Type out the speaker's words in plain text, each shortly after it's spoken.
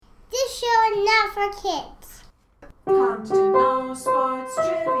not for kids. Come to know sports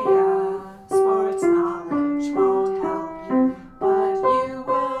trivia. Sports knowledge won't help you, but you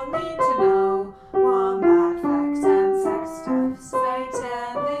will need to know wombat facts and sex stuff.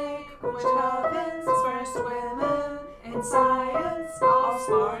 Satanic witch covens, first women in science. All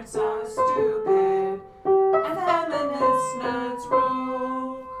sports are stupid, and feminist nerds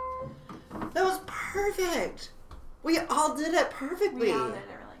rule. That was perfect. We all did it perfectly. We all did it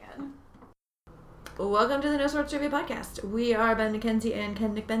really good. Welcome to the No Sports Trivia Podcast. We are Ben McKenzie and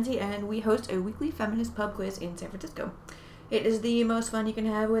Ken McBenzie, and we host a weekly feminist pub quiz in San Francisco. It is the most fun you can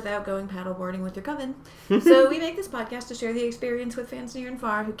have without going paddleboarding with your coven. So we make this podcast to share the experience with fans near and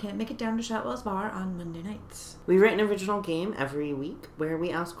far who can't make it down to Shotwell's Bar on Monday nights. We write an original game every week where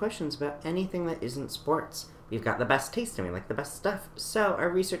we ask questions about anything that isn't sports. We've got the best taste and we like the best stuff, so our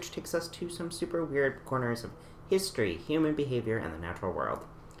research takes us to some super weird corners of history, human behavior, and the natural world.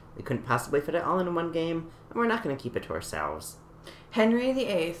 We couldn't possibly fit it all into one game, and we're not going to keep it to ourselves. Henry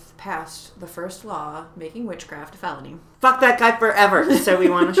VIII passed the first law making witchcraft a felony. Fuck that guy forever! So we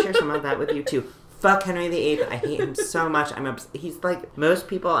want to share some of that with you too. Fuck Henry VIII. I hate him so much. He's like, most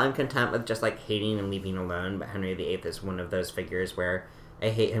people I'm content with just like hating and leaving alone, but Henry VIII is one of those figures where I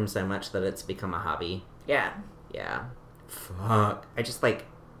hate him so much that it's become a hobby. Yeah. Yeah. Fuck. I just like,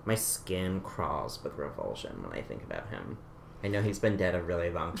 my skin crawls with revulsion when I think about him. I know he's been dead a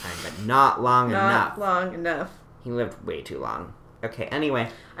really long time, but not long enough. Not long enough. He lived way too long. Okay, anyway.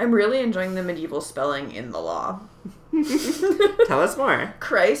 I'm really enjoying the medieval spelling in the law. Tell us more.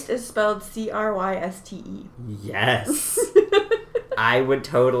 Christ is spelled C-R-Y-S-T-E. Yes. I would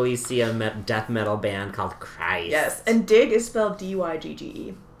totally see a death metal band called Christ. Yes, and dig is spelled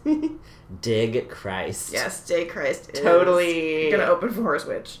D-Y-G-G-E. Dig Christ. Yes, Dig Christ is totally gonna open for Horse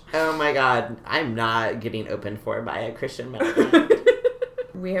Witch. Oh my god, I'm not getting opened for by a Christian metal band.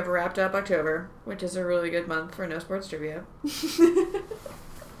 We have wrapped up October, which is a really good month for No Sports Trivia.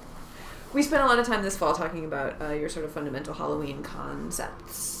 We spent a lot of time this fall talking about your sort of fundamental Halloween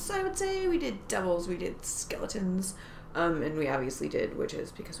concepts. I would say we did devils, we did skeletons, and we obviously did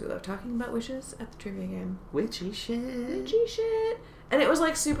witches because we love talking about witches at the trivia game. Witchy shit. Witchy shit. And it was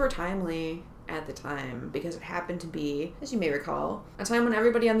like super timely at the time because it happened to be, as you may recall, a time when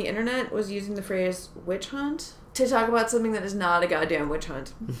everybody on the internet was using the phrase witch hunt to talk about something that is not a goddamn witch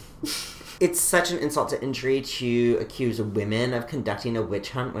hunt. It's such an insult to injury to accuse women of conducting a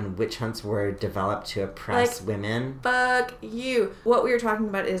witch hunt when witch hunts were developed to oppress women. Fuck you. What we are talking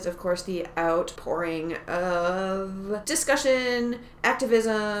about is, of course, the outpouring of discussion,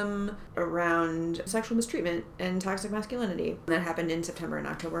 activism around sexual mistreatment and toxic masculinity. That happened in September and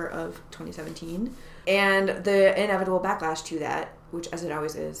October of 2017. And the inevitable backlash to that, which as it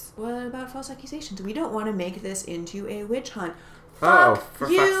always is, what about false accusations? We don't want to make this into a witch hunt. Fuck for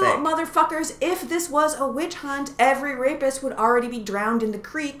you, fuck's sake. motherfuckers. If this was a witch hunt, every rapist would already be drowned in the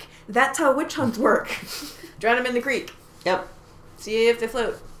creek. That's how witch hunts work. Drown them in the creek. Yep. See if they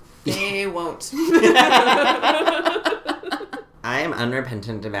float. They won't. I am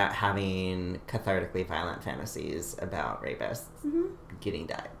unrepentant about having cathartically violent fantasies about rapists. Mm-hmm. Getting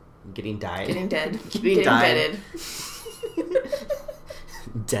dead. Getting dead. Getting deaded.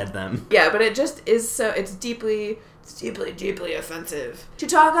 Dead them. Yeah, but it just is so, it's deeply offensive to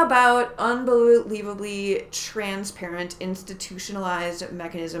talk about unbelievably transparent, institutionalized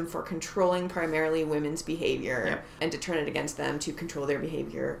mechanism for controlling primarily women's behavior. Yep. And to turn it against them to control their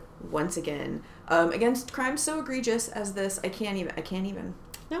behavior once again against crimes so egregious as this. I can't even.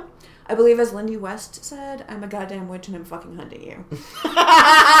 No. I believe, as Lindy West said, I'm a goddamn witch and I'm fucking hunting you.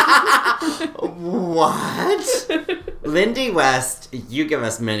 What? Lindy West, you give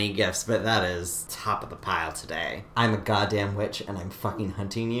us many gifts, but that is top of the pile today. I'm a goddamn witch and I'm fucking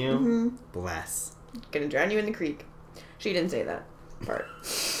hunting you. Mm-hmm. Bless. Gonna drown you in the creek. She didn't say that part.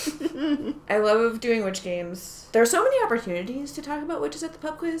 I love doing witch games. There are so many opportunities to talk about witches at the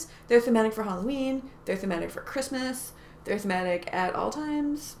pub quiz. They're thematic for Halloween. They're thematic for Christmas. They're thematic at all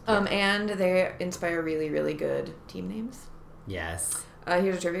times. And they inspire really, really good team names. Yes.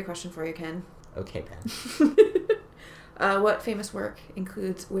 Here's a trivia question for you, Ken. Okay, Ben. What famous work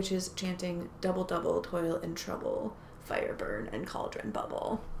includes witches chanting double, double, toil and trouble, fire burn, and cauldron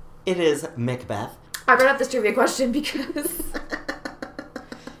bubble? It is Macbeth. I brought up this trivia question because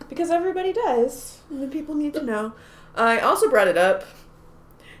everybody does, and the people need to know. I also brought it up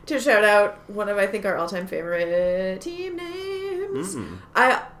to shout out one of, I think, our all-time favorite team names.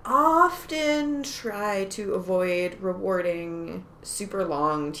 I often try to avoid rewarding super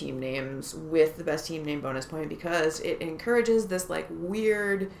long team names with the best team name bonus point because it encourages this, like,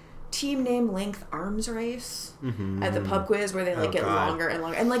 weird team name length arms race Mm-hmm. at the pub quiz where they like Oh, get God. longer and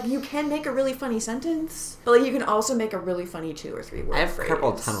longer. And like you can make a really funny sentence, but like you can also make a really funny 2 or 3 word I have phrase.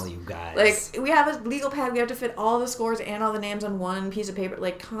 carpal tunnel, you guys. Like, we have a legal pad. We have to fit all the scores and all the names on one piece of paper.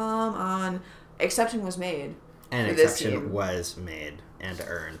 Like, come on. Exception was made. An for this exception team. was made and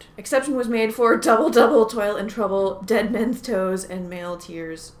earned. Exception was made for Double Double, Toil and Trouble, Dead Men's Toes, and Male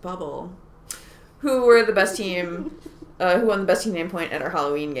Tears Bubble, who were the best team, who won the best team name point at our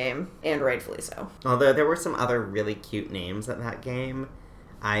Halloween game, and rightfully so. Although there were some other really cute names at that game.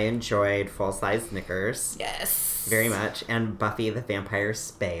 I enjoyed Full Size Knickers Yes. very much, and Buffy the Vampire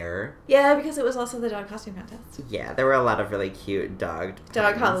Slayer. Yeah, because it was also the dog costume contest. Yeah, there were a lot of really cute dog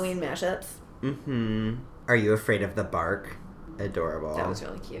Halloween mashups. Mm-hmm. Are You Afraid of the Bark? Adorable. That was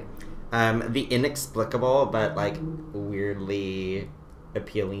really cute. The inexplicable but like weirdly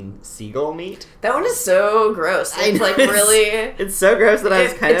appealing seagull meat. That one is so gross. I It's know, like it's- really... It's so gross that I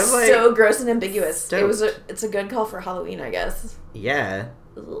was kind it's of like so gross and ambiguous. stoked. It's a good call for Halloween, I guess. Yeah.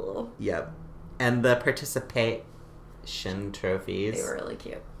 Ugh. Yep. And the participation trophies. They were really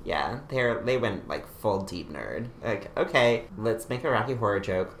cute. Yeah, they went like full deep nerd. Like, okay, let's make a Rocky Horror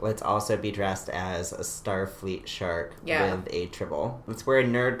joke. Let's also be dressed as a Starfleet shark Yeah. with a tribble. Let's wear a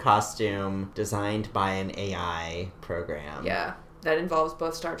nerd costume designed by an AI program. Yeah, that involves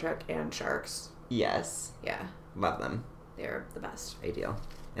both Star Trek and sharks. Yes. Yeah, Love them. they're the best. Ideal.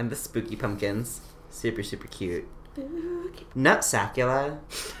 And the spooky pumpkins. Super, super cute. Nutsacula.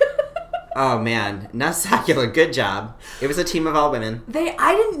 Oh man, Nutsacula, good job. It was a team of all women.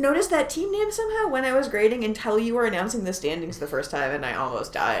 I didn't notice that team name somehow when I was grading until you were announcing the standings the first time, and I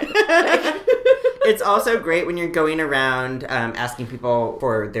almost died. It's also great when you're going around asking people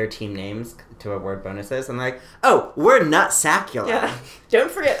for their team names to award bonuses, and like, oh, we're Nutsacula. Yeah,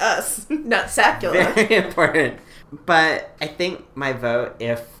 don't forget us, Nutsacula. Very important. But I think my vote,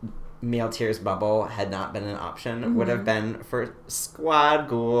 if Male Tears Bubble had not been an option, would have been for Squad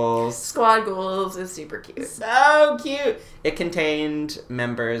Ghouls. Squad Ghouls is super cute. So cute. It contained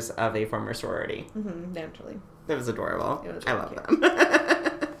members of a former sorority. Naturally. It was adorable. It was I really love cute.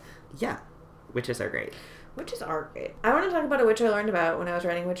 them. Yeah. Witches are great. Witches are great. I want to talk about a witch I learned about when I was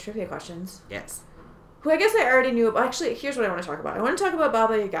writing witch trivia questions. Yes. Who I guess I already knew about. Actually, here's what I want to talk about. I want to talk about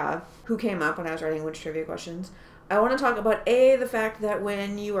Baba Yaga, who came up when I was writing witch trivia questions. I want to talk about, the fact that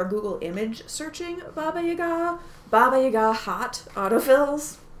when you are Google image searching Baba Yaga hot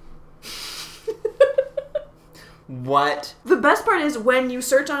autofills. What? The best part is when you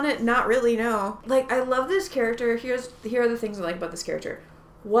search on it, not really, no. Like, I love this character. Here are the things I like about this character.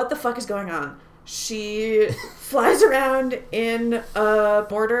 What the fuck is going on? She flies around in a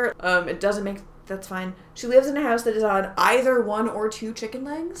border. It doesn't make... That's fine. She lives in a house that is on either 1 or 2 chicken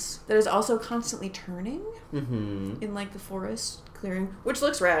legs that is also constantly turning in, like, the forest clearing, which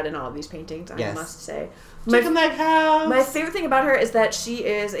looks rad in all of these paintings, I Yes. must say. Chicken leg house! My favorite thing about her is that she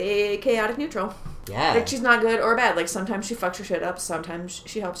is a chaotic neutral. Yeah. Like, she's not good or bad. Like, sometimes she fucks your shit up. Sometimes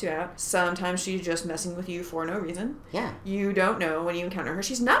she helps you out. Sometimes she's just messing with you for no reason. Yeah. You don't know when you encounter her.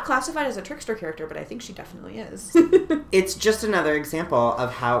 She's not classified as a trickster character, but I think she definitely is. It's just another example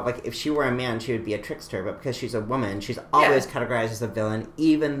of how, like, if she were a man, she would be a trickster, but because she's a woman, she's always categorized as a villain,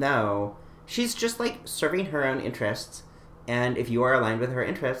 even though she's just, like, serving her own interests. And if you are aligned with her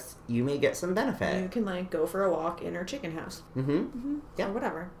interests, you may get some benefit. You can, like, go for a walk in her chicken house. Yeah. Or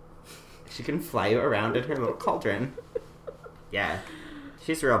whatever. She can fly you around in her little cauldron. Yeah.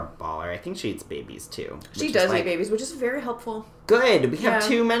 She's a real baller. I think she eats babies, too. She which does is, like, eat babies, which is very helpful. Good. We have Yeah.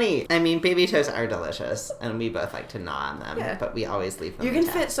 too many. I mean, baby toes are delicious, and we both like to gnaw on them, Yeah. but we always leave them You can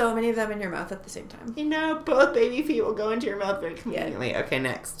intact. fit so many of them in your mouth at the same time. You know, both baby feet will go into your mouth very conveniently. Okay,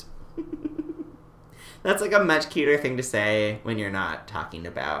 next. That's like a much cuter thing to say when you're not talking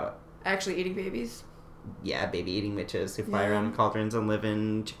about, Actually eating babies. yeah, baby eating witches who fly Yeah. around in cauldrons and live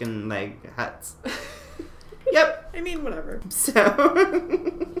in chicken leg huts. Yep. I mean, whatever. So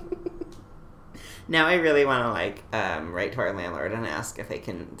now I really want to write to our landlord and ask if they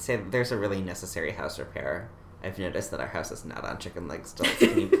can say that there's a really necessary house repair. I've noticed that our house is not on chicken legs still. So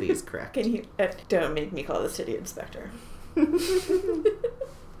can you please correct? Can you... don't make me call the city inspector.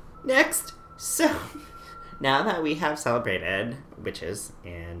 Next. So now that we have celebrated witches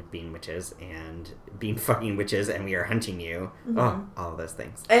and being fucking witches and we are hunting you. Oh, all of those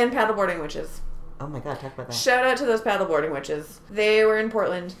things. And paddleboarding witches. Oh my god, talk about that. Shout out to those paddleboarding witches. They were in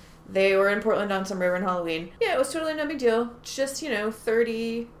Portland. They were in Portland on some river on Halloween. Yeah, it was totally no big deal. Just,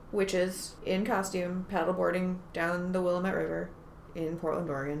 30 witches in costume paddleboarding down the Willamette River in Portland,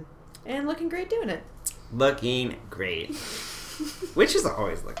 Oregon. And looking great doing it. Looking great. Witches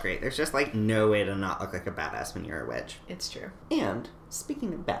always look great. There's just like no way to not look like a badass when you're a witch. It's true. And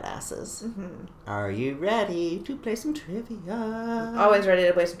speaking of badasses, are you ready to play some trivia? Always ready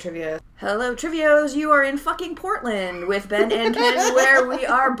to play some trivia. Hello, Trivios. You are in fucking Portland with Ben and Ken, where we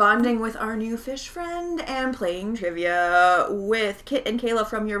are bonding with our new fish friend and playing trivia with Kit and Kayla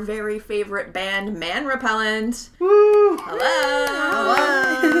from your very favorite band, Man Repellent. Woo! Hello.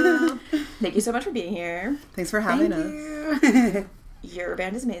 Hello. Thank you so much for being here. Thanks for having us. Your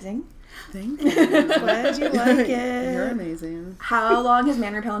band is amazing. Thank you. Glad you like it. You're amazing. How long has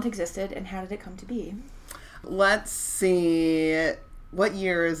Man Repellent existed, and how did it come to be? Let's see. What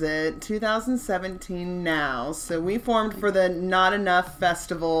year is it? 2017 now. So we formed for the Not Enough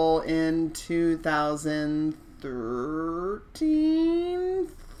Festival in 2013?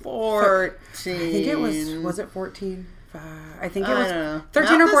 14. I think it was it 14? I think it I was don't know.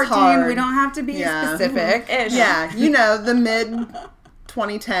 13 or Math is 14. hard. We don't have to be specific. Ish. Yeah, you know, the mid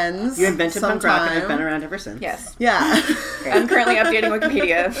 2010s. You invented punk rock and I've been sometime. around ever since. Yes. Yeah. I'm currently updating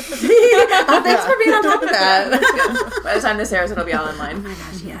Wikipedia. Oh, thanks for being on top of that. By the time this airs, it'll be all online. Oh my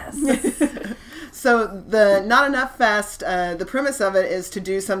gosh, yes. So the Not Enough Fest, the premise of it is to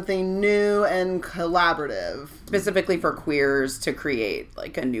do something new and collaborative. Specifically for queers to create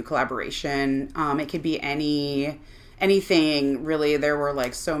like a new collaboration. It could be anything really. There were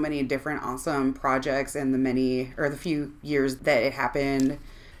like so many different awesome projects in the few years that it happened.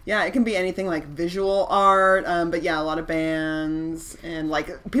 Yeah, it can be anything like visual art, but yeah, a lot of bands and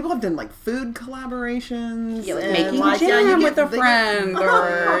like people have done like food collaborations, Yeah, like and, making like, jam you with get- a friend,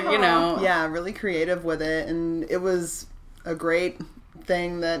 or you know, yeah, really creative with it, and it was a great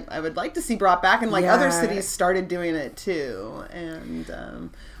thing that I would like to see brought back, and like other Yeah. cities started doing it too, and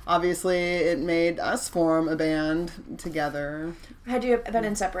obviously it made us form a band together. Had you been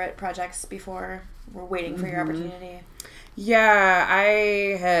in separate projects before? We're waiting for your opportunity. Yeah,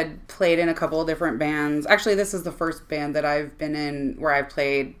 I had played in a couple of different bands. Actually, this is the first band that I've been in where I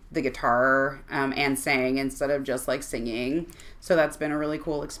played the guitar and sang instead of just like singing. So that's been a really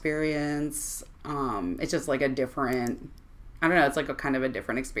cool experience. It's just like a different, I don't know, it's like a kind of a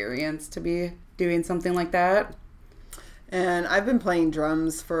different experience to be doing something like that. And I've been playing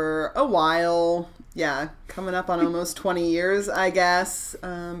drums for a while. Yeah, coming up on almost 20 years, I guess.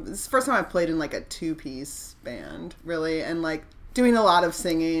 This is the first time I've played in like a two-piece band, really, and like doing a lot of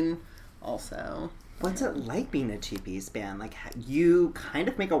singing also. What's it like being a two-piece band? Like, you kind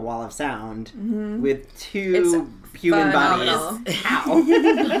of make a wall of sound with two human phenomenal. bodies. How?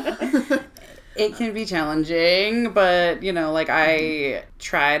 It can be challenging, but you know, like I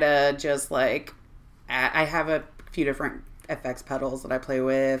try to just like, I have a few different FX pedals that I play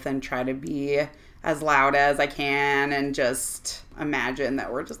with and try to be as loud as I can and just imagine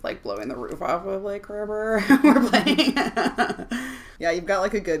that we're just like blowing the roof off of like wherever we're playing. Yeah, you've got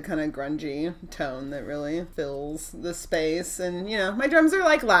like a good kind of grungy tone that really fills the space. And, you know, my drums are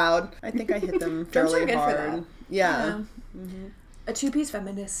like loud. I think I hit them Drums are fairly good for hard. that. Yeah. A two-piece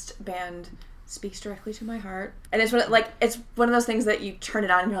feminist band speaks directly to my heart. And it's one of those things that you turn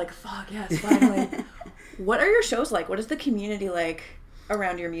it on and you're like, fuck yes, finally. What are your shows like? What is the community like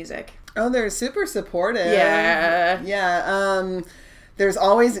around your music? Oh, they're super supportive. Yeah. Yeah. There's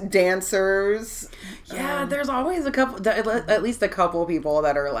always dancers. Yeah, there's always at least a couple people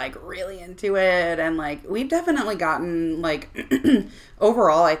that are like really into it, and like we've definitely gotten like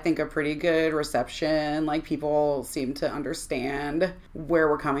overall I think a pretty good reception. Like people seem to understand where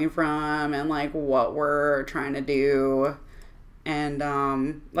we're coming from and like what we're trying to do,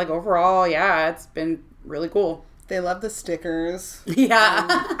 and like overall, yeah, it's been really cool. They love the stickers. Yeah.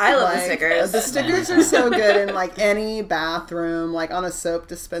 I love the Like, stickers. The stickers are so good in like any bathroom, like on a soap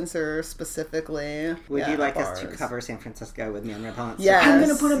dispenser specifically. Would Yeah, you like us to bars. cover San Francisco with Man Repellent? Yes. I'm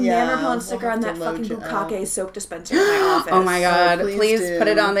gonna put a Yeah, Man Repellent we'll sticker have on to that load fucking you up. Bukake soap dispenser in my office. Oh my god! please Please do. put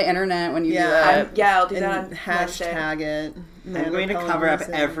it on the internet when you Yeah. do that. Yeah, I'll do that on And Wednesday. hashtag it. I'm going to cover up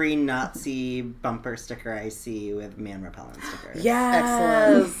Repellent. every Nazi bumper sticker I see with Man Repellent stickers.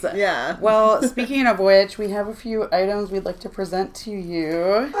 Yes. Excellent. Yeah. Well, speaking of which, we have a few items we'd like to present to you.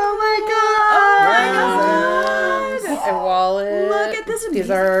 Oh my god! A wallet. Look at this These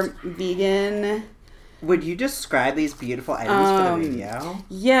are vegan. Would you describe these beautiful items for the Um, video?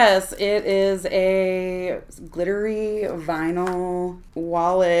 Yes, it is a glittery vinyl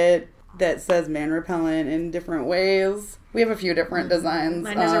wallet that says Man Repellent in different ways. We have a few different designs.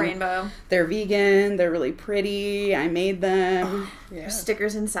 Mine has a rainbow. They're vegan. They're really pretty. I made them. Yeah. There's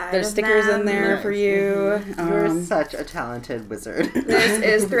stickers inside. There's of stickers them. in there for you. You're such a talented wizard. This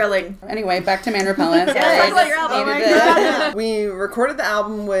is thrilling. Anyway, back to Man Repellent. Yeah, talk about your album. Oh my Needed it. God. We recorded the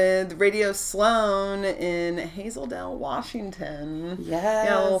album with Radio Sloan in Hazeldale, Washington. Yes.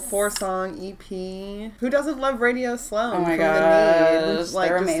 Yeah, a little 4-song EP. Who doesn't love Radio Sloan? Oh my from gosh. The Need? Like,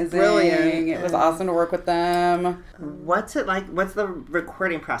 They're just amazing. brilliant. It was awesome to work with them. What's it like? What's the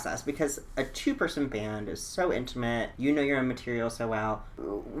recording process? Because a 2-person band is so intimate. You know your own material so well.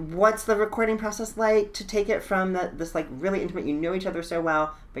 What's the recording process like to take it from this like really intimate, you know each other so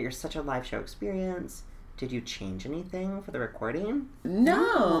well, but you're such a live show experience? Did you change anything for the recording?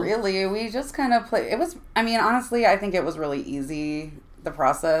 No. Really, we just kind of played. It was, I mean, honestly, I think it was really easy, the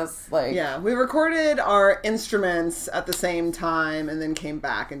process. Like, Yeah, we recorded our instruments at the same time and then came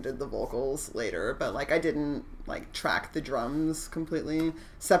back and did the vocals later. But, like, I didn't, like, track the drums completely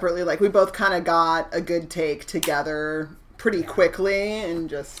separately. Like, we both kind of got a good take together pretty quickly and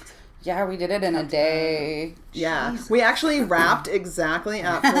just... yeah, we did it in a day. Yeah, we actually wrapped exactly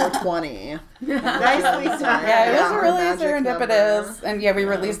at 4:20. Nicely done. Yeah, it was our really magic serendipitous. number. And yeah, we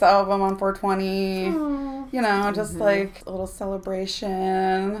released the album on 420. You know, just like a little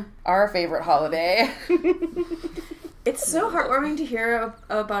celebration. Our favorite holiday. It's so heartwarming to hear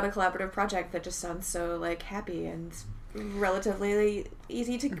about a collaborative project that just sounds so like happy and relatively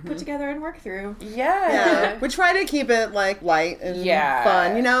easy to put together and work through. Yeah, we try to keep it like light and Yeah.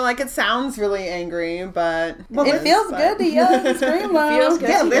 fun. You know, like it sounds really angry, but It feels good to yell and scream though. Feels good.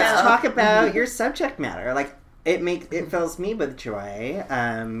 Yeah, let's Yeah. talk about your subject matter. Like, it fills me with joy.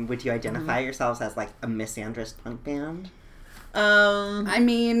 Would you identify yourselves as like a misandrist punk band? I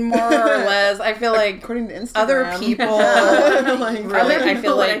mean, more or less, I feel like according to Instagram, other people like, really, I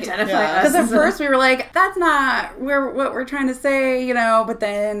feel like, identify yeah. us. because at first we were like, that's not what we're trying to say, you know, but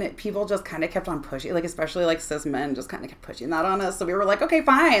then people just kind of kept on pushing, like, especially like cis men just kind of kept pushing that on us. So we were like, okay,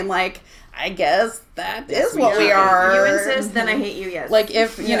 fine. Like, I guess that is what we are. You insist, then I hate you, yes. Like,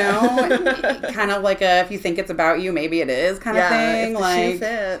 if, you know, kind of like if you think it's about you, maybe it is kind of thing. If the like, shoe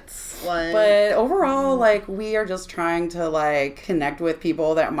fits, like, but overall, like, we are just trying to, like, connect with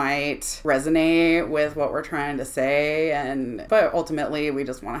people that might resonate with what we're trying to say. But ultimately, we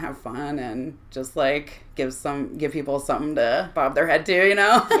just want to have fun and just, like, give people something to bob their head to, you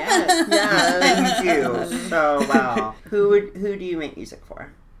know? Yes, yeah, you do so well. Who do you make music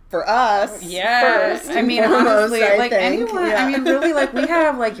for? for us, Yeah, first I mean, and foremost, honestly, I like think. anyone. Yeah. I mean, really, like we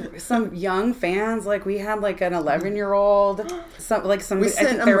have like some young fans. Like we had like an 11-year-old. Somebody, I sent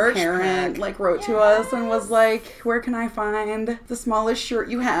think a their merch parent pack. like wrote to us and was like, "Where can I find the smallest shirt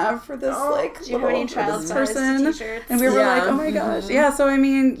you have for this like do you have any for child this sized person?" t-shirts? And we were Yeah. like, "Oh my gosh, yeah." So I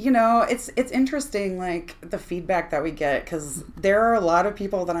mean, you know, it's interesting like the feedback that we get because there are a lot of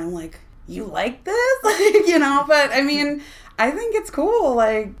people that I'm like, "You like this?" Like, you know, but I mean. I think it's cool,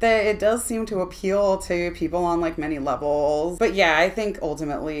 like, that it does seem to appeal to people on, like, many levels. But yeah, I think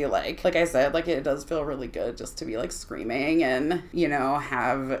ultimately, like I said, like, it does feel really good just to be, like, screaming and, you know,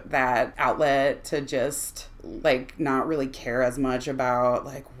 have that outlet to just, like, not really care as much about,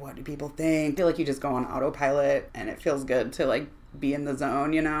 like, what do people think? I feel like you just go on autopilot and it feels good to, like, be in the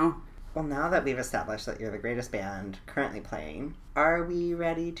zone, you know? Well, now that we've established that you're the greatest band currently playing, are we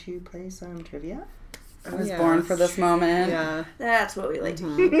ready to play some trivia? I was born for this moment. Yeah. That's what we like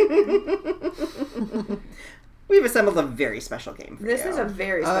to hear. We've assembled a very special game for This you. is a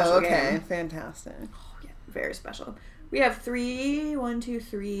very special Oh, okay, game. fantastic. Very special. We have 3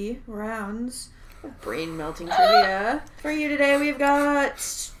 rounds of brain melting trivia. For you today, we've got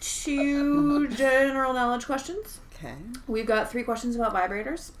 2 general knowledge questions. Okay. We've got 3 questions about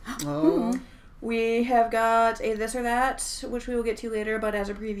vibrators. Oh. We have got a this or that, which we will get to later, but as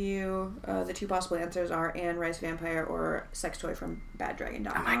a preview, the 2 possible answers are Anne Rice Vampire or Sex Toy from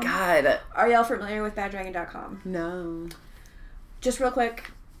BadDragon.com. Oh my god. Are y'all familiar with BadDragon.com? No. Just real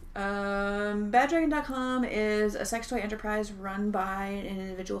quick, BadDragon.com is a sex toy enterprise run by an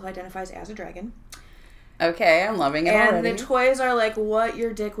individual who identifies as a dragon. Okay, I'm loving it And already. the toys are like what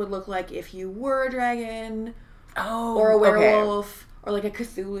your dick would look like if you were a dragon, Oh, or a okay. werewolf, or like a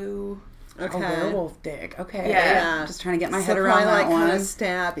Cthulhu. Okay. A werewolf dick. Okay. Yeah. Just trying to get my So head around probably that like one. kind of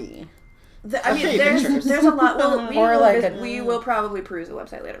stabby. I mean, show you pictures. there's a lot. Well, Or like a- we will probably peruse the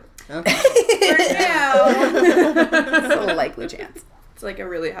website later. Okay. For now, It's a likely chance. it's like a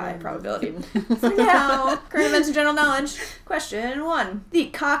really high probability. For now, current events and general knowledge. Question 1. The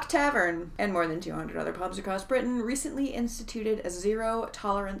Cock Tavern and more than 200 other pubs across Britain recently instituted a zero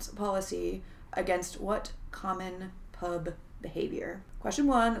tolerance policy against what common pub behavior? Question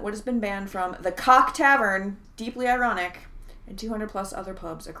 1. What has been banned from the Cock Tavern, deeply ironic, and 200 plus other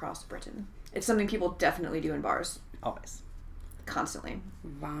pubs across Britain? It's something people definitely do in bars. Always. Constantly.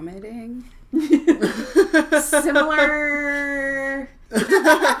 Vomiting. Similar.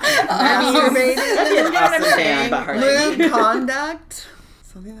 Masturbating. Awesome band, but hard. Lewd conduct.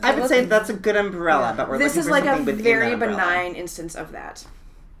 Something I would say that's a good umbrella, but we're This looking is for like a something within very that umbrella. benign instance of that,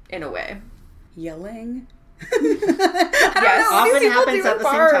 in a way. Yelling. Yes. Often happens at the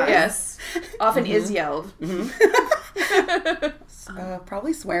same time. Yes. Often is yelled.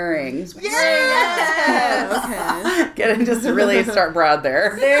 Probably swearing. Yes. Okay. Gonna just really start broad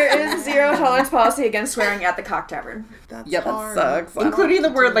there. There is zero tolerance policy against swearing at the Cock Tavern. That's Yeah, that hard. sucks. Including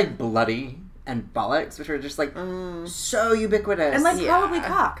the word like bloody and bollocks, which are just like so ubiquitous. And like Yeah. probably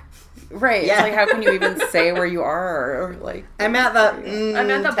cock. Right. Yeah. It's like, how can you even say where you are? Or like, I'm at the I'm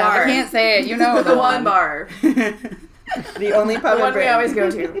at the I bar. can't say it. You know The one bar. the only pub The in one we Britain. always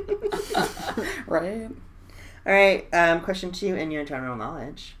go to. Right. All right, question 2 in your general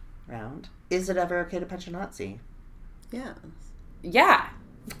knowledge round. Is it ever okay to punch a Nazi? Yeah. Yeah.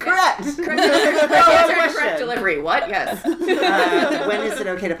 Correct. Correct answer, correct question. delivery. What? Yes. When is it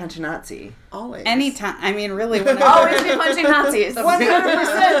okay to punch a Nazi? Always. Anytime. I mean, really. When Always be punching Nazis. 100%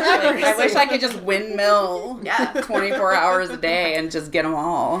 I wish I could just windmill Yeah. 24 hours a day and just get them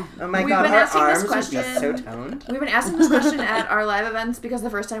all. Oh my We've god, been her asking this arms are just question. so toned. We've been asking this question at our live events because the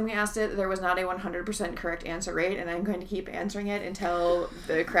first time we asked it, there was not a 100% correct answer rate, and I'm going to keep answering it until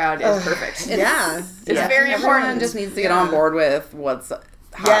the crowd is perfect. Yeah. It's very Everyone important. just needs to get on board with what's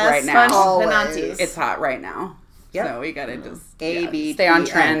hot Yes, right now. Punch the Always. Nazis. It's hot right now. Yep. So we gotta just A, B, stay on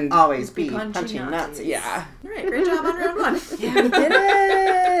T, trend. N. Always Be be punching punching Nazis. Nazis. Yeah. All right, great job on round 1. Yeah, we did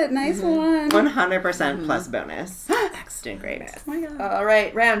it. Nice one. 100% plus bonus. Doing great. Oh my god. All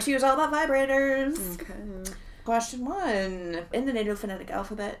right, round 2 is all about vibrators. Okay. Question 1. In the NATO phonetic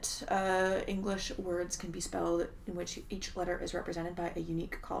alphabet, English words can be spelled in which each letter is represented by a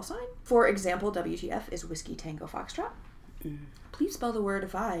unique call sign. For example, WTF is Whiskey Tango Foxtrot. Please spell the word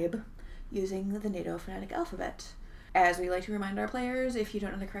vibe using the NATO phonetic alphabet. As we like to remind our players, if you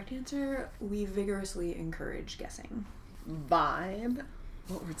don't know the correct answer, we vigorously encourage guessing. Vibe.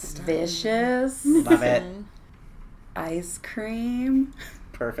 What would start? Vicious. Love it. Ice cream.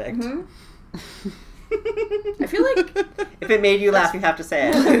 Perfect. I feel like If it made you laugh, you have to say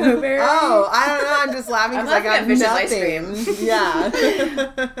it. Blueberry. Oh, I don't know. I'm just laughing I'm because I laughing got at Vicious ice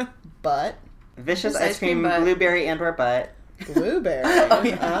nothing. Yeah. But Vicious Just ice cream, butt. blueberry and or butt. blueberry. Oh,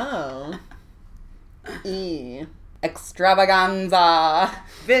 yeah. Oh. E. Extravaganza.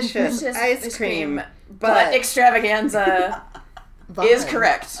 Vicious ice cream, but extravaganza is Vibe.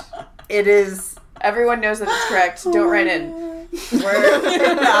 correct. It is. Everyone knows that it's correct. Don't write in. We're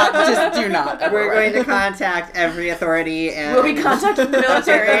Just do not. ever we're write going to contact every authority and We'll be contacting the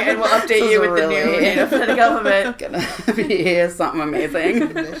military and we'll update This you is with the new really- NATO phonetic alphabet. Gonna be something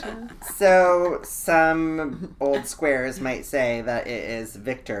amazing. So some old squares might say that it is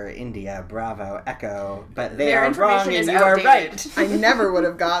Victor, India, Bravo, Echo, but they Their are wrong information and is you are outdated. right. I never would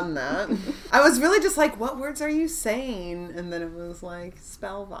have gotten that. I was really just like, what words are you saying? And then it was like,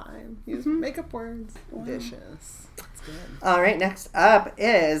 spell vibe. Use make up words. Vicious. That's good. All right, next up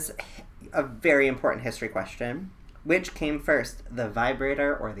is a very important history question. Which came first, the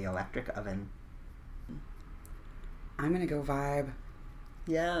vibrator or the electric oven? I'm gonna go vibe.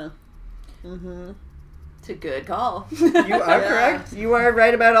 Yeah. Mm-hmm. It's a good call. You are correct. You are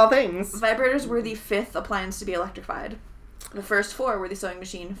right about all things. Vibrators were the 5th appliance to be electrified. The first 4 were the sewing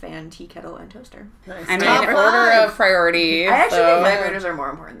machine, fan, tea kettle, and toaster. Nice. I mean, Top order five. of priority. I actually so- think vibrators are more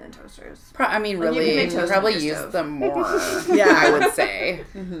important than toasters. I mean, Like, you can really, make toast probably on your use stove. them more. Yeah. I would say.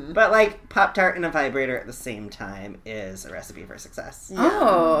 But like Pop-Tart and a vibrator at the same time is a recipe for success.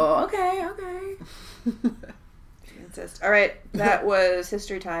 Oh, okay. Insist. All right, that was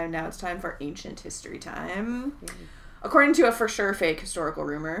history time. Now it's time for ancient history time. According to a for sure fake historical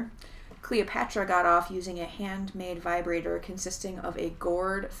rumor, Cleopatra got off using a handmade vibrator consisting of a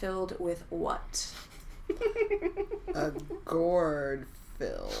gourd filled with what? A gourd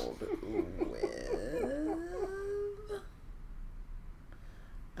filled with.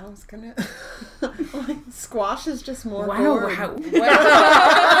 I was gonna. Like, squash is just more gourd.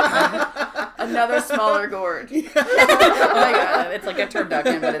 Another smaller gourd. Oh my god, it's like a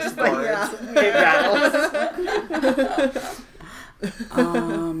turducken, but it's gourds. Yeah. It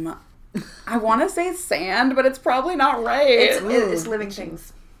rattles. I want to say sand, but it's probably not right. It's living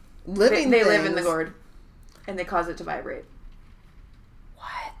things. Living They live in the things. gourd, and they cause it to vibrate.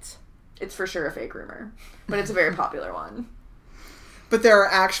 What? It's for sure a fake rumor, but it's a very popular one. But there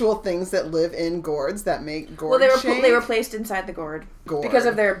are actual things that live in gourds that make gourd Well, shape. they were placed inside the gourd Gourd. because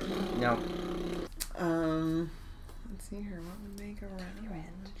of their. No. Let's see here. What would make a round?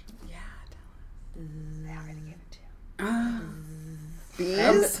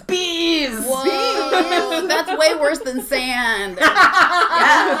 Bees? Bees! Bees! That's way worse than sand.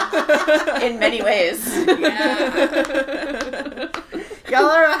 Yeah. In many ways. Y'all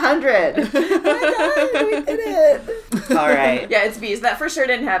are 100. We did it. All right. Yeah, it's bees. That for sure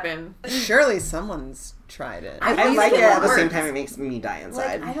didn't happen. Surely someone's tried it. I least like it it at the same works. time it makes me die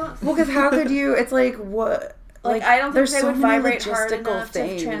inside. Like, I don't. Well, because how could you? It's like what? Like, I don't think there's they so would many vibrate hard logistical enough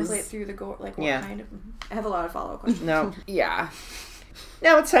things. to translate through the gourd. Like, what Yeah. kind of. I have a lot of follow-up questions. No. Yeah.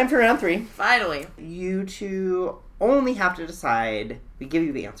 Now it's time for round 3. Finally. You two only have to decide. We give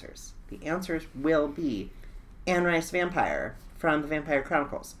you the answers. The answers will be Anne Rice Vampire from the Vampire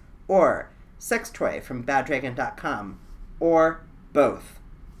Chronicles, or Sex Toy from BadDragon.com, or both.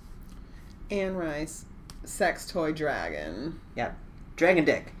 Anne Rice, sex toy dragon. Yep. Dragon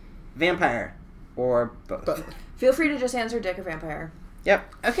Dick, Vampire, or both. Both. Feel free to just answer Dick or Vampire.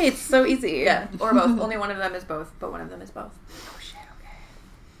 Yep. Okay, it's so easy. Yeah, or both. Only one of them is both, but one of them is both. Oh shit. Okay.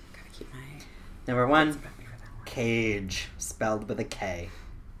 Gotta keep my. Number 1, prep me for that one. Cage, spelled with a K.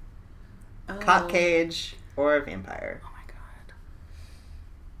 Oh, Cock cage or vampire. Oh my god.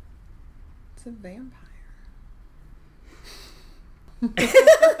 It's a vampire.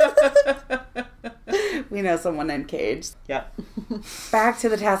 We know someone named Cage. Yep. Back to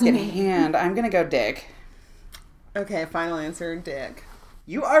the task at hand. I'm gonna go Dick. Okay, final answer, Dick.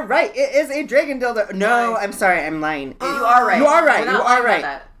 You are right. It is a dragon dildo. No, Nice. I'm sorry. I'm lying. You are right. You are right. We're You not are lying about right.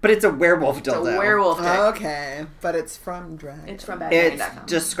 that. But it's a werewolf It's a dildo. werewolf Dick. Okay, but it's from dragon. It's from It's BadDragon.com.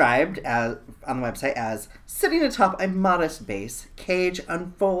 described as on the website as sitting atop a modest base, Cage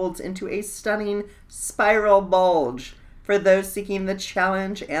unfolds into a stunning spiral bulge for those seeking the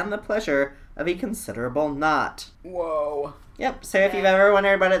challenge and the pleasure of a considerable knot. Whoa. Yep. So if you've ever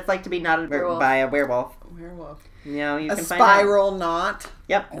wondered what it's like to be knotted Werewolf. by a werewolf, Werewolf. you know you A can find out. spiral knot.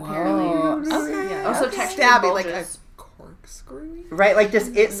 Yep. Apparently. Okay. Yeah. Also, Okay. texture Stabby, like a bulges. corkscrew. Right. Like, does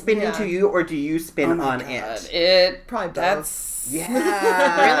it spin Yeah. into you, or do you spin Oh my on God. it? It Probably both. That's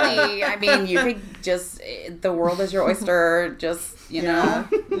Yeah. really. I mean, you could just the world is your oyster. Just you know.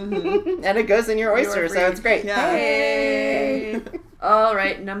 And it goes in your oyster, so it's great. Yeah. Hey. All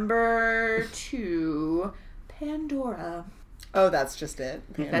right, number 2, Pandora. Oh, that's just it.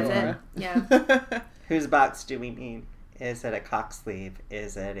 That's it. Pandora. Yeah. Whose box do we mean? Is it a cock sleeve?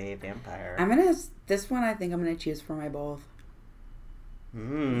 Is it a vampire? I'm gonna. This one, I think I'm gonna choose for my both. Say both.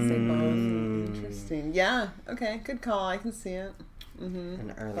 Mm. Interesting. Yeah. Okay. Good call. I can see it.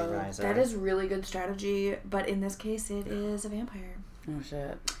 An early Both. riser. That is really good strategy, but in this case, it is a vampire. Oh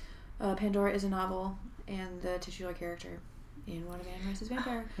shit. Pandora is a novel and the titular character in one of Anne Rice's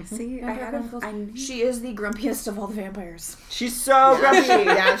Vampire. See, Vampire Chronicles. I knew- She is the grumpiest of all the vampires. She's so grumpy.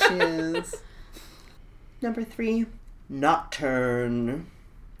 Yeah, she is. Number 3, Nocturne,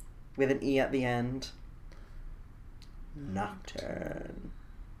 with an E at the end. Nocturne.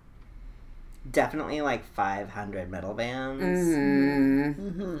 Definitely like 500 metal bands.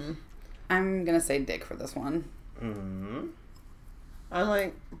 Mm-hmm. I'm gonna say Dick for this one. Mm-hmm. I'm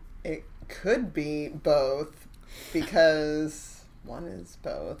like, it could be both because one is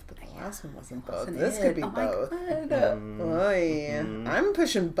both, but the last one wasn't both. This could be both. Oy. I'm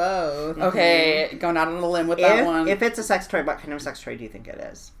pushing both. Okay, going out on a limb with that one. If it's a sex toy, what kind of sex toy do you think it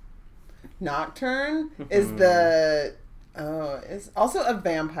is? Nocturne is the is also a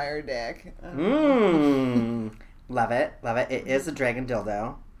vampire dick. Love it, love it. It is a dragon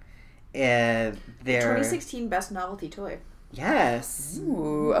dildo. They're 2016 Best Novelty Toy. yes.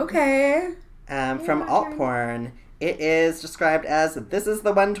 Ooh, okay. From alt porn, it is described as this is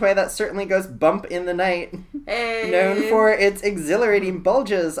the one toy that certainly goes bump in the night. Hey. Known for its exhilarating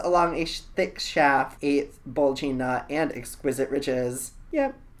bulges along a thick shaft, a bulging knot, and exquisite riches.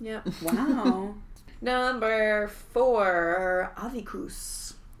 Yep. Yep. Wow. Number 4,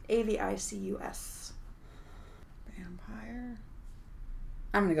 Avicus. Avicus. Vampire.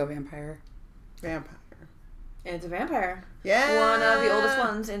 I'm gonna go vampire. Vampire. And it's a vampire. Yeah. One of the oldest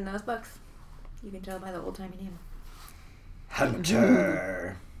ones in those books. You can tell by the old-timey name.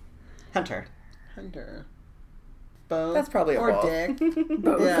 Hunter. Hunter. Hunter. Both. That's probably a or both. dick.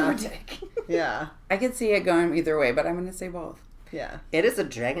 Both Yeah. or Dick. Yeah. I could see it going either way, but I'm gonna say both. Yeah. It is a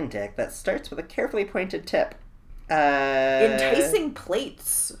dragon dick that starts with a carefully pointed tip. Enticing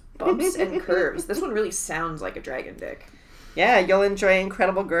plates, bumps, and curves. This one really sounds like a dragon dick. Yeah, you'll enjoy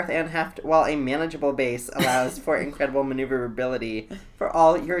incredible girth and heft, while a manageable base allows for incredible maneuverability for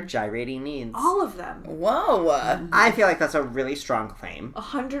all your gyrating needs. All of them. Whoa. I feel like that's a really strong claim.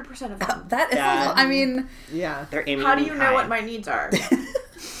 100% of them. That is, Yeah. I mean, Yeah. They're aiming How do you know high. what my needs are?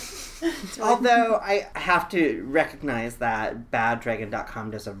 Although I have to recognize that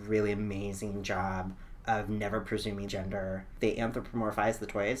baddragon.com does a really amazing job of never presuming gender. They anthropomorphize the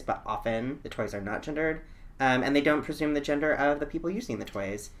toys, but often the toys are not gendered. And they don't presume the gender of the people using the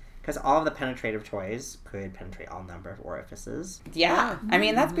toys. Because all of the penetrative toys could penetrate all number of orifices. yeah. I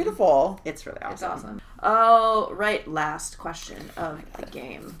mean, that's beautiful. It's really awesome. It's awesome. Oh, right. Last question of the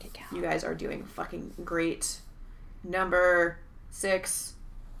game. You guys are doing fucking great. Number 6,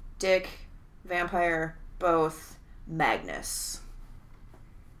 Dick, Vampire, both, Magnus.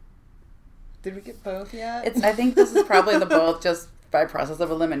 Did we get both yet? I think this is probably the both just by process of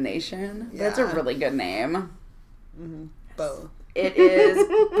elimination. That's a Yeah. really good name. both. It is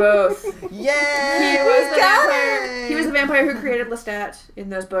both. Yay! He was the Got vampire. it! He was the vampire who created Lestat in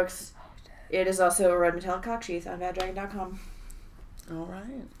those books. It is also a red metallic cocksheath on baddragon.com. All right.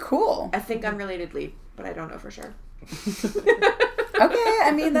 Cool. I think unrelatedly, but I don't know for sure. Okay,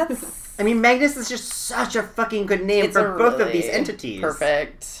 I mean, that's... I mean, Magnus is just such a fucking good name It's for a both of really these entities.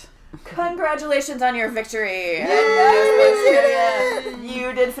 Perfect. Congratulations on your victory.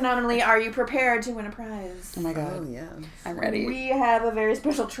 You did phenomenally. Are you prepared to win a prize? Oh my Oh, god. yeah. I'm ready. We have a very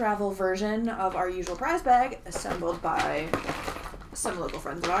special travel version of our usual prize bag assembled by some local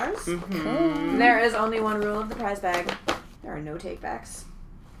friends of ours. Mm-hmm. There is only one rule of the prize bag. There are no takebacks.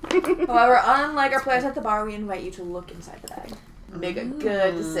 However, unlike our players at the bar, we invite you to look inside the bag. Make a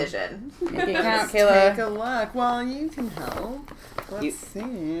good decision. Make it count, Take Kayla. a look. Well, you can help. Let's You-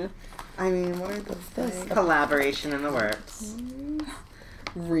 see. I mean, what are those things? Collaboration in the works.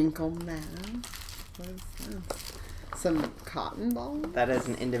 Wrinkle mask. What is this? Some cotton balls. That is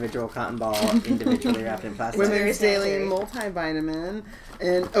an individual cotton ball, individually wrapped in plastic. very Women's Daily sanitary. multivitamin.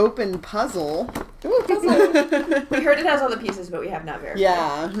 An open puzzle. Ooh, puzzle. We heard it has all the pieces, but we have not verified.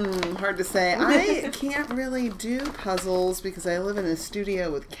 Yeah, hard to say. I can't really do puzzles because I live in a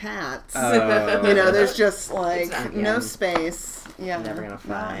studio with cats. Oh. You know, there's just like It's not- no yeah. space. Yeah, Never gonna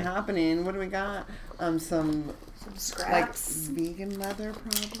fly. Not happening. What do we got? Some like Scraps. vegan leather,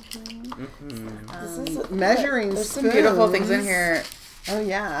 probably. Mm-hmm. Measuring There's spoons. some beautiful things in here. Oh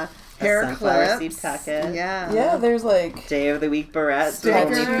yeah, A hair sunflower clips. seed packet. Yeah. Yeah, there's like... Day of the week barrettes, Stickers.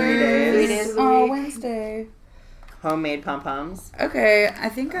 only 3 3 days. days of the Oh, week. Wednesday. Homemade pom-poms. Okay, I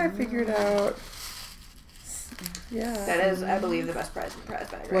think I figured out... Yeah. That is, I believe, the best prize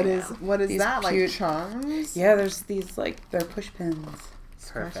bag right What is now. what is These that? cute- Like charms? Yeah, there's these, like, they're push pins.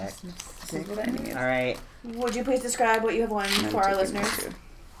 Perfect. This is what I need. All right. Would you please describe what you have won for our listeners?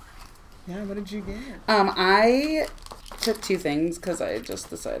 Yeah. What did you get? I took 2 things because I just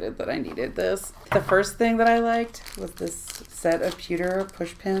decided that I needed this. The first thing that I liked was this set of pewter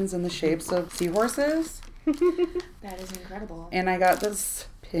push pins in the shapes of seahorses. That is incredible. And I got this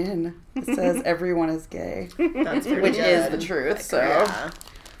pin that says everyone is gay, That's pretty which is good. the truth. So Yeah,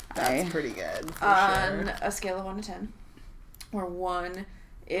 that's I- pretty good. For On sure. a scale of 1 to 10, where 1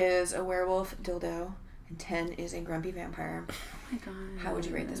 is a werewolf dildo and 10 is a grumpy vampire, how would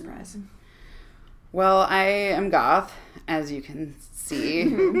you rate this prize? Well, I am goth, as you can see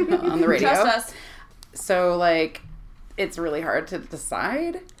on the radio. Just us. So, like, it's really hard to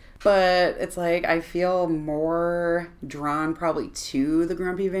decide. But it's like I feel more drawn probably to the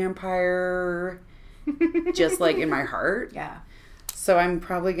grumpy vampire, just like in my heart. Yeah. So I'm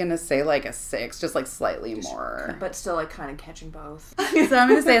probably going to say like a 6, just like slightly more. But still, like, kind of catching both. So I'm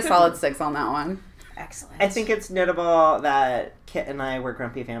going to say a solid 6 on that one. Excellent. I think it's notable that Kit and I were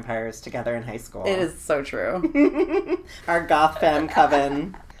grumpy vampires together in high school. It is so true. Our goth femme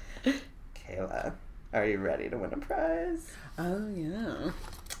coven. Kayla, are you ready to win a prize? Oh yeah.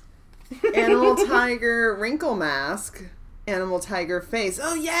 Animal tiger wrinkle mask. Animal tiger face.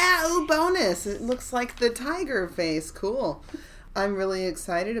 Oh yeah. Oh bonus. It looks like the tiger face. Cool. I'm really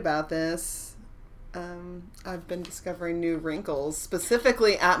excited about this. I've been discovering new wrinkles,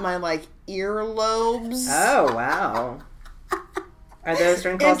 specifically at my like earlobes. Oh, wow. Are those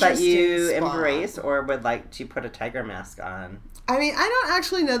wrinkles that you Interesting spot. embrace or would like to put a tiger mask on? I mean, I don't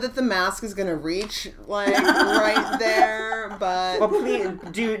actually know that the mask is gonna reach like right there, but Well, please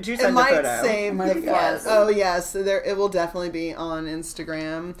do it send a might photo. save my the fun. God. Oh yes, there it will definitely be on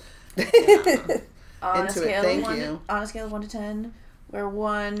Instagram. on into it, thank you. On a scale of 1 to 10, where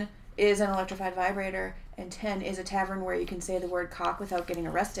 1 is an electrified vibrator and 10 is a tavern where you can say the word cock without getting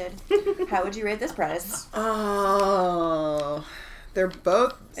arrested, how would you rate this prize? Oh, they're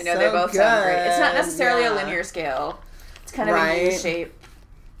both. I know so they both sound great. It's not good. necessarily a Yeah. linear scale. It's kind of a Right. U shape.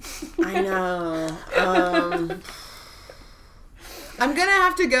 I know. I'm gonna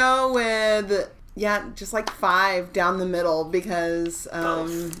have to go with just like 5 down the middle because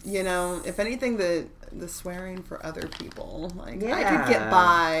you know, if anything, the swearing for other people, like I could get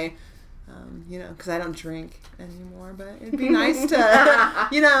by. You know, because I don't drink anymore, but it'd be nice to,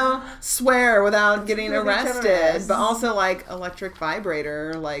 you know, swear without getting arrested. But also, like, electric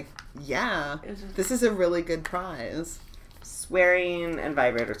vibrator, like, yeah, this is a really good prize. Swearing and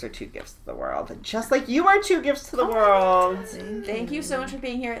vibrators are 2 gifts to the world. Just like you are 2 gifts to the world. Thank you so much for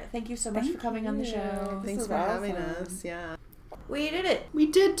being here. Thank you so much for coming on the show. Thanks for having us. Yeah. We did it. We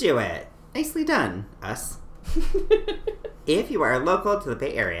did do it. Nicely done, us. If you are local to the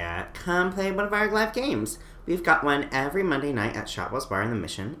Bay Area, come play one of our live games. We've got one every Monday night at Shotwell's Bar in the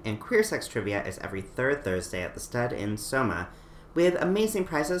Mission, and Queer Sex Trivia is every 3rd Thursday at the Stud in Soma, with amazing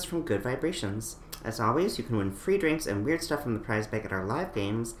prizes from Good Vibrations. As always, you can win free drinks and weird stuff from the prize bag at our live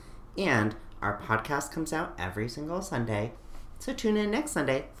games, and our podcast comes out every single Sunday. So tune in next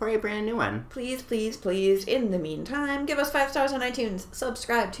Sunday for a brand new one. Please, please, please, in the meantime, give us 5 stars on iTunes,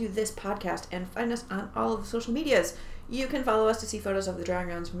 subscribe to this podcast, and find us on all of the social medias. You can follow us to see photos of the drawing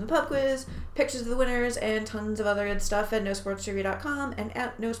rounds from the pub quiz, pictures of the winners, and tons of other good stuff at nosportstrivia.com and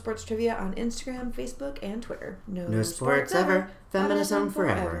at nosportstrivia on Instagram, Facebook, and Twitter. No sports ever, feminism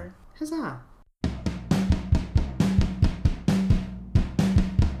forever. Huzzah.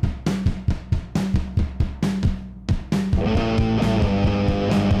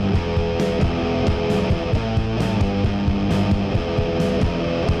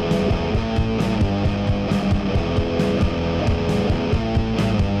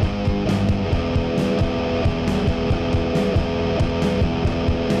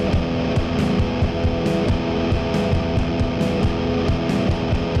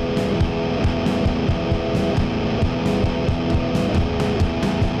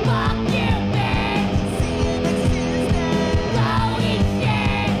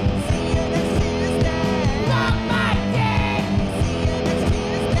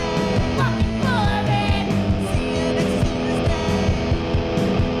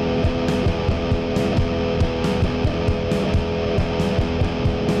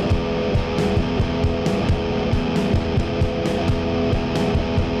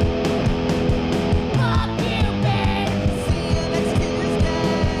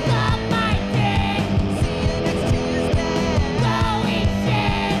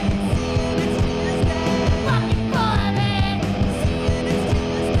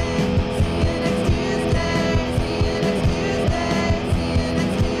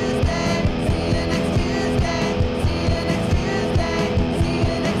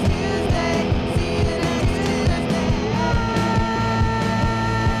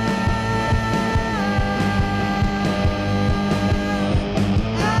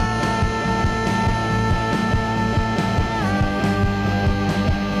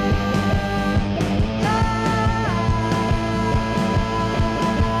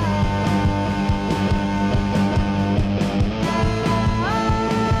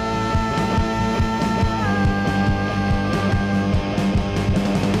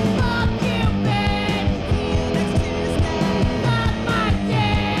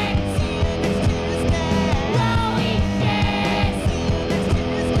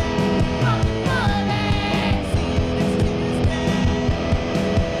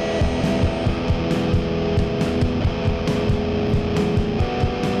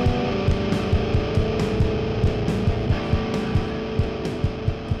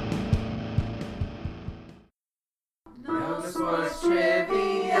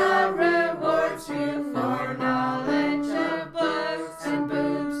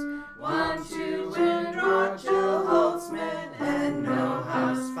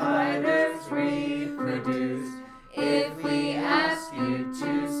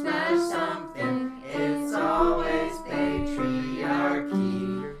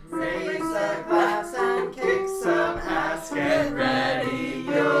 Get